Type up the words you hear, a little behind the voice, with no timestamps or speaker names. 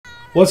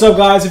What's up,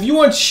 guys? If you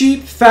want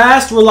cheap,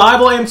 fast,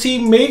 reliable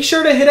MT, make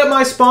sure to hit up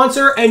my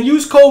sponsor and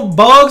use code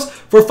BUGS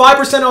for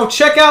 5% off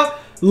checkout.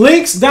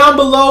 Links down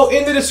below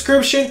in the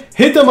description.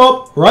 Hit them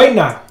up right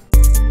now.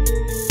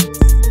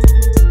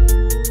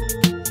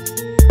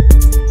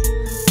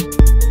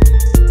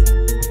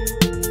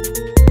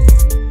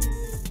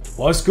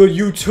 What's good,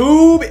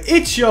 YouTube?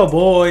 It's your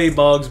boy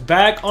Bugs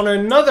back on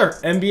another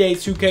NBA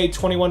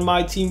 2K21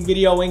 My Team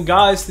video. And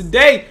guys,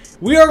 today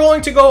we are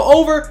going to go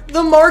over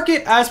the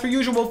market as per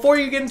usual. Before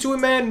you get into it,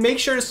 man, make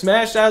sure to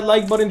smash that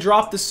like button,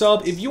 drop the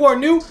sub. If you are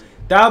new,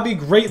 that would be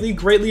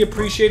greatly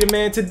appreciated,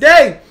 man.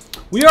 Today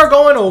we are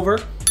going over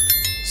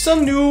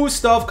some new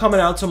stuff coming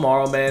out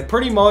tomorrow, man.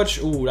 Pretty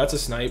much. Ooh, that's a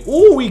snipe.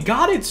 Ooh, we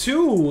got it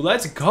too.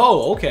 Let's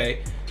go.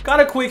 Okay, got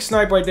a quick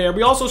snipe right there.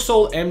 We also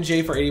sold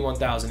MJ for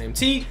 81,000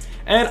 MT.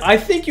 And I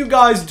think you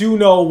guys do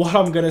know what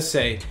I'm going to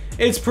say.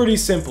 It's pretty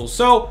simple.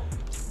 So,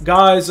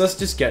 guys, let's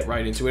just get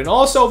right into it. And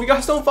also, if you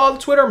guys don't follow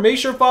Twitter, make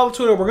sure to follow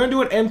Twitter. We're going to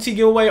do an MT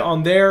giveaway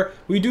on there.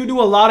 We do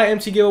a lot of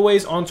MT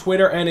giveaways on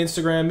Twitter and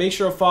Instagram. Make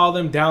sure to follow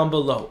them down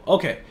below.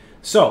 Okay,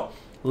 so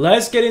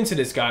let's get into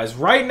this, guys.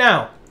 Right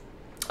now,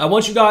 I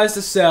want you guys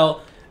to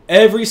sell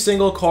every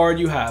single card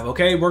you have,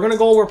 okay? We're going to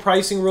go over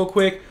pricing real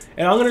quick.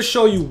 And I'm going to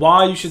show you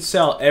why you should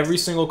sell every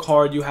single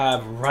card you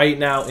have right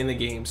now in the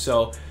game.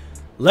 So,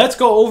 let's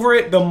go over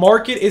it. The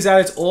market is at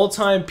its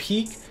all-time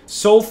peak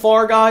so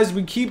far, guys.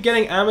 We keep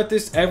getting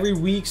amethyst every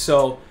week,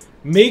 so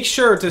make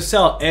sure to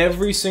sell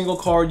every single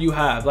card you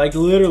have. Like,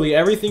 literally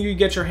everything you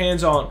get your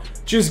hands on,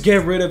 just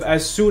get rid of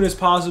as soon as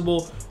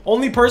possible.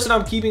 Only person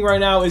I'm keeping right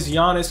now is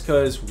Giannis,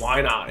 because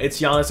why not? It's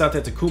Giannis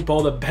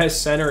Antetokounmpo, the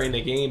best center in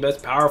the game,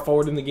 best power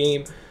forward in the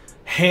game,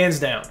 hands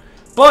down.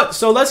 But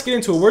so let's get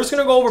into it. We're just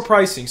gonna go over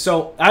pricing.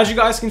 So as you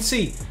guys can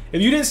see,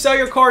 if you didn't sell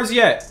your cards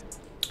yet,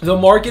 the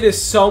market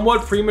is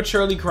somewhat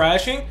prematurely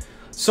crashing,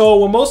 so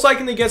we're most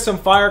likely to get some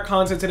fire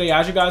content today.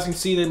 As you guys can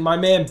see, that my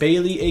man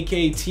Bailey,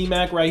 aka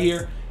T-Mac right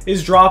here,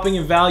 is dropping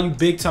in value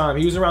big time.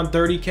 He was around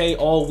 30k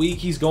all week.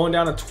 He's going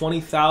down to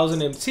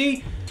 20,000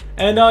 MT.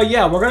 And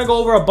yeah, we're gonna go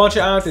over a bunch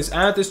of amethyst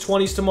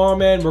 20s tomorrow,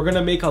 man. We're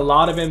gonna make a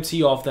lot of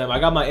MT off them. I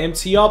got my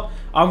MT up.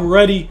 I'm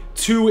ready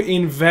to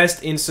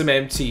invest in some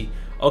MT.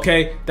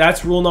 Okay,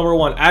 that's rule number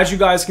one. As you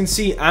guys can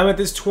see,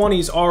 amethyst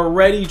 20s are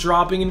already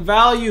dropping in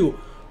value.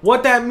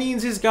 What that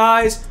means is,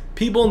 guys,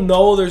 people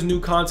know there's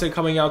new content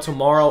coming out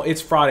tomorrow. It's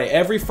Friday.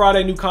 Every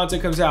Friday, new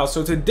content comes out.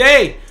 So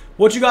today,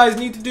 what you guys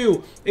need to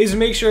do is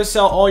make sure to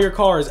sell all your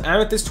cards.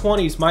 Amethyst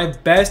 20s, my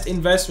best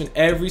investment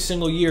every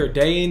single year,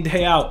 day in,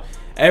 day out.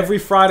 Every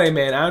Friday,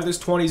 man,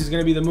 Amethyst 20s is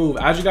going to be the move.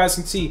 As you guys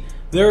can see,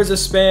 there is a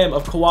spam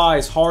of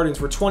Kawhis, Hardens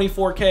for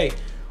 24k.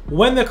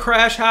 When the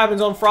crash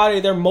happens on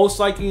Friday, they're most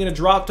likely going to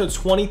drop to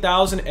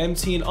 20,000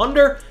 MT and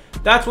under.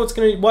 That's what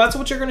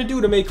you're gonna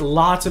do to make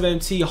lots of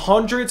MT,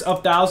 hundreds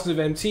of thousands of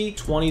MT.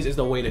 20s is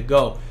the way to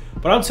go.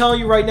 But I'm telling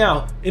you right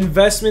now,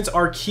 investments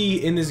are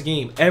key in this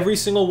game. Every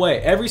single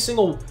way,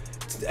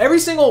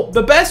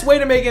 the best way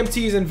to make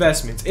MT is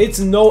investments. It's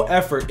no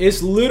effort.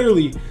 It's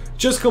literally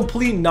just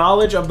complete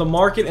knowledge of the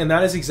market, and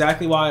that is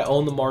exactly why I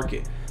own the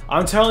market.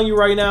 I'm telling you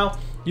right now,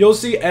 you'll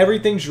see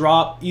everything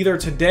drop either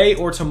today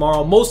or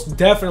tomorrow. Most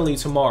definitely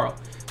tomorrow.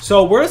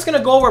 So we're just going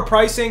to go over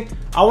pricing.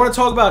 I want to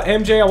talk about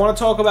MJ. I want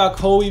to talk about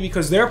Kobe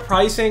because their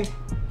pricing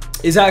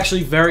is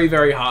actually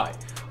very high.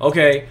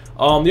 Okay.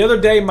 The other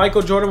day,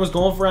 Michael Jordan was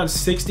going for around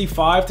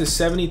 65 to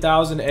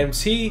 70,000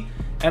 MT.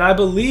 And I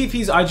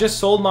believe I just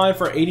sold mine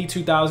for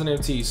 82,000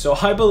 MT. So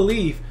I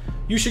believe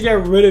you should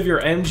get rid of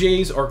your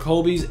MJs or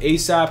Kobe's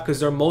ASAP because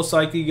they're most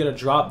likely going to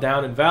drop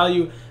down in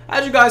value.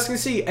 As you guys can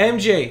see,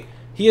 MJ,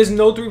 he has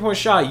no three-point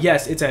shot.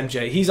 Yes, it's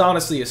MJ. He's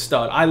honestly a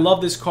stud. I love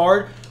this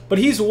card. But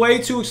he's way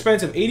too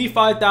expensive.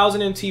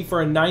 85,000 MT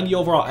for a 90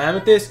 overall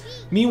amethyst.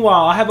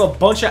 Meanwhile, I have a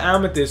bunch of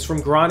amethysts from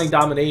grinding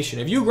domination.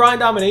 If you grind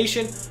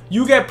domination,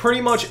 you get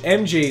pretty much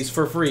MJs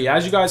for free.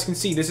 As you guys can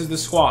see, this is the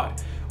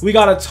squad. We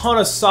got a ton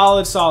of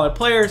solid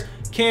players.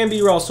 Cam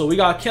B. Russell. We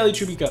got Kelly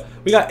Tripica.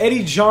 We got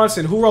Eddie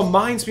Johnson, who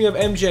reminds me of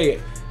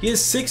MJ. He is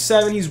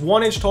 6'7", he's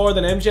 1 inch taller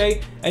than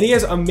MJ, and he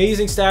has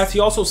amazing stats. He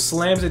also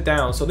slams it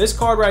down. So this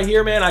card right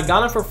here, man, I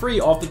got him for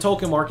free off the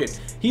token market.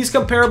 He's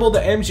comparable to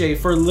MJ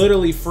for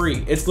literally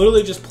free. It's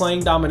literally just playing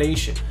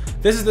domination.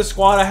 This is the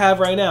squad I have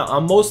right now.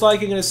 I'm most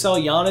likely going to sell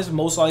Giannis,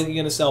 most likely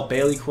going to sell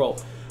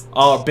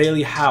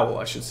Bailey Howell,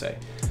 I should say.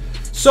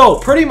 So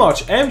pretty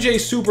much, MJ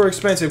super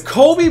expensive.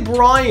 Kobe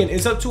Bryant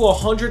is up to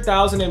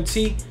 100,000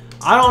 MT.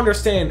 I don't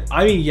understand.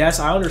 I mean,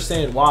 yes, I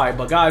understand why.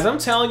 But guys, I'm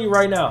telling you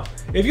right now,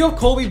 if you have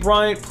Kobe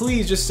Bryant,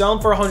 please just sell him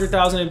for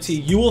 100,000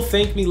 MT. You will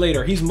thank me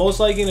later. He's most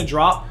likely going to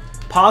drop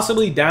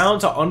possibly down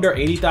to under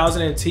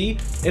 80,000 MT.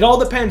 It all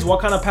depends what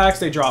kind of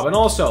packs they drop. And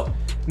also,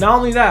 not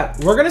only that,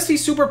 we're going to see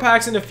super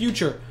packs in the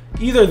future.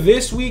 Either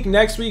this week,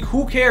 next week,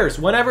 who cares?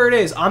 Whenever it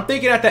is. I'm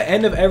thinking at the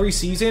end of every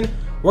season,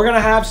 we're going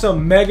to have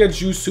some mega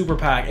juice super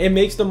pack. It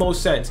makes the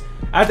most sense.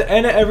 At the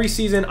end of every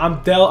season,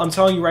 I'm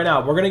telling you right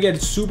now, we're going to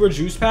get super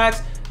juice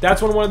packs.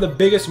 That's when one of the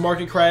biggest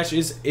market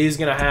crashes is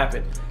going to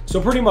happen.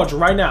 So pretty much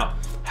right now,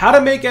 how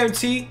to make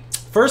MT,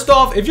 First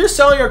off, if you're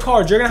selling your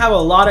cards, you're going to have a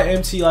lot of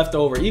MT left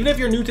over. Even if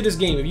you're new to this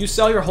game, if you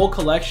sell your whole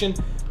collection,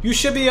 you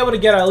should be able to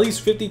get at least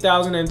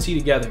 50,000 MT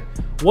together.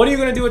 What are you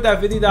going to do with that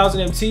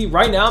 50,000 MT?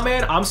 Right now,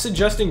 man, I'm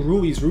suggesting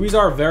rubies. Rubies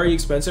are very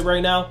expensive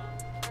right now.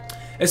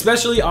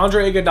 Especially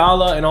Andre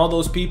Iguodala and all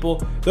those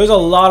people. There's a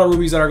lot of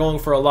rubies that are going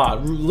for a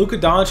lot. Luka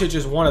Doncic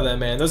is one of them,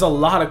 man. There's a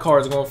lot of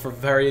cards going for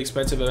very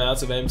expensive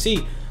amounts of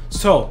MT.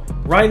 So,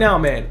 right now,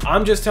 man,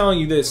 I'm just telling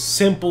you this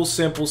simple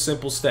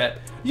step.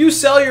 You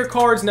sell your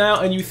cards now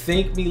and you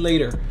thank me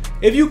later.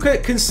 If you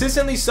could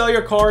consistently sell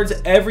your cards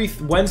every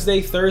Wednesday,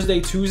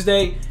 Thursday,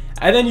 Tuesday,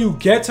 and then you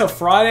get to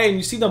Friday and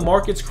you see the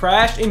markets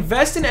crash,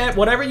 invest in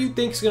whatever you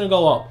think is going to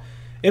go up.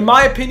 In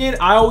my opinion,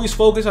 I always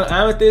focus on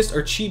amethyst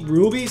or cheap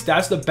rubies.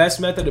 That's the best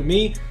method to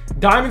me.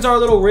 Diamonds are a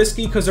little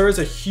risky because there is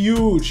a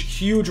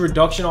huge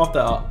reduction off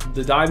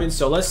the diamonds.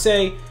 So let's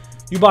say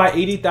you buy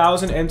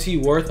 80,000 MT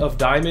worth of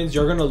diamonds,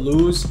 you're going to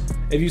lose.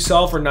 If you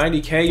sell for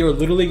 90K, you're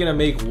literally going to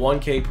make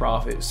 1K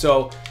profit.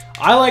 So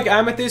I like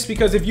amethyst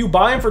because if you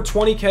buy them for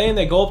 20K and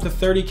they go up to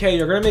 30K,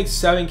 you're going to make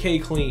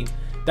 7K clean.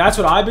 That's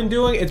what I've been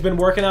doing. It's been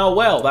working out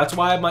well. That's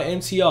why I have my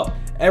MT up.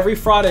 Every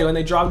Friday when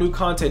they drop new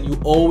content, you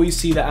always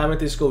see the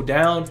amethyst go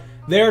down.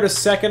 They're the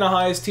second to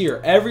highest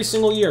tier. Every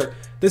single year,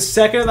 the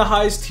second to the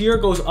highest tier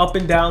goes up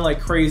and down like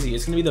crazy.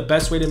 It's going to be the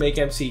best way to make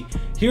MT.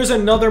 Here's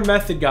another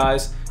method,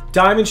 guys.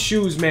 Diamond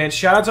shoes, man.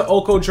 Shout out to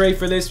Oko Dre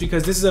for this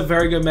because this is a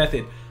very good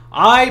method.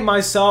 I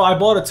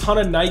bought a ton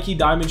of Nike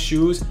diamond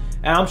shoes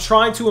and I'm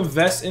trying to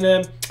invest in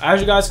them.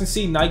 As you guys can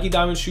see, Nike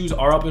diamond shoes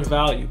are up in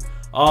value.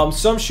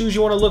 Some shoes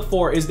you want to look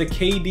for is the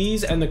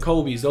KDs and the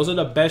Kobe's. Those are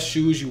the best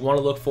shoes you want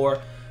to look for.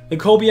 The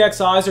Kobe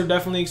XIs are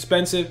definitely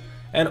expensive,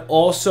 and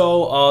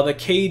also the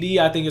KD,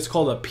 I think it's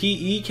called a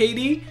PE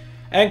KD,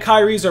 and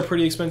Kyrie's are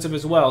pretty expensive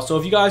as well. So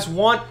if you guys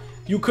want,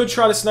 you could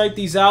try to snipe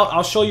these out.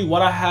 I'll show you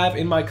what I have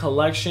in my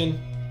collection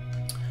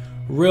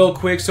real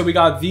quick. So we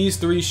got these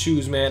three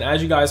shoes, man.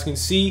 As you guys can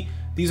see,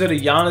 these are the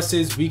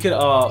Giannis's.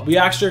 We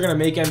actually are gonna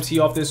make MT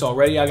off this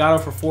already. I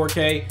got them for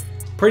 4K.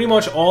 Pretty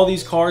much all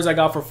these cards I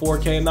got for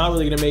 4K. I'm not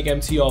really gonna make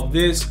MT off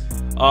this.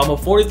 A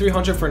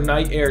 4300 for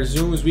Nike Air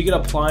Zooms. We can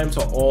apply them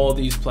to all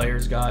these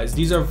players, guys.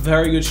 These are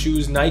very good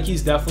shoes.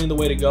 Nike's definitely the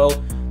way to go.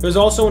 There's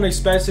also an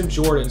expensive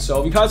Jordan. So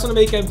if you guys want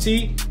to make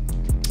MT,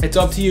 it's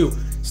up to you.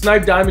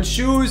 Snipe diamond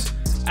shoes.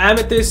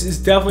 Amethyst is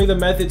definitely the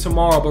method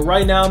tomorrow. But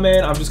right now,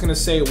 man, I'm just going to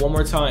say it one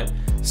more time.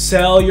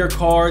 Sell your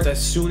cards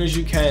as soon as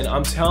you can.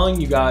 I'm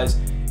telling you guys,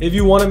 if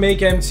you want to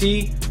make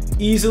MT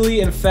easily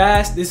and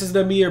fast, this is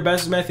going to be your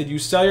best method. You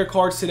sell your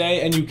cards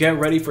today and you get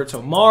ready for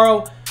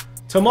tomorrow.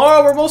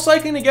 Tomorrow, we're most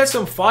likely to get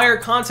some fire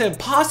content,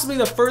 possibly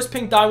the first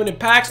pink diamond in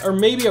packs, or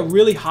maybe a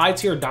really high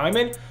tier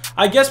diamond.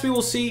 I guess we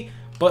will see.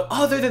 But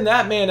other than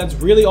that, man, that's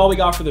really all we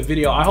got for the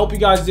video. I hope you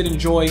guys did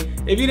enjoy.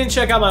 If you didn't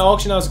check out my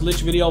auction house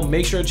glitch video,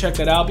 make sure to check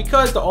that out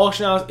because the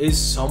auction house is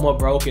somewhat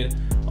broken.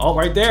 Oh,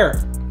 right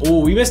there.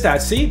 Oh, we missed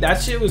that. See,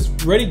 that shit was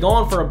already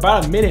gone for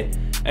about a minute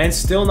and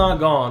still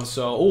not gone.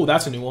 So, oh,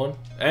 that's a new one.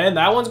 And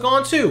that one's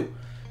gone too.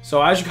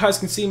 So as you guys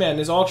can see, man,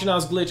 this auction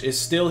house glitch is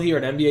still here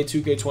at NBA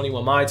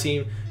 2K21, my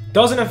team.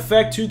 Doesn't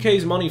affect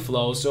 2K's money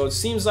flow, so it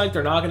seems like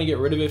they're not going to get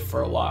rid of it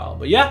for a while.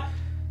 But yeah,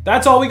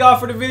 that's all we got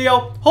for the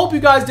video. Hope you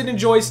guys did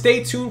enjoy.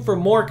 Stay tuned for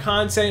more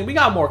content. We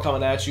got more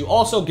coming at you.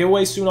 Also,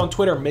 giveaway soon on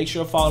Twitter. Make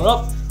sure to follow it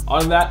up.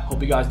 Other than that,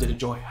 hope you guys did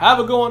enjoy. Have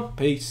a good one.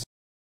 Peace.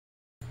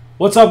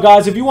 What's up,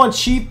 guys? If you want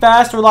cheap,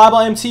 fast, reliable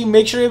MT,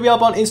 make sure to be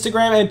up on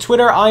Instagram and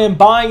Twitter. I am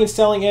buying and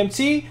selling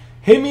MT.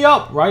 Hit me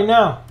up right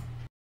now.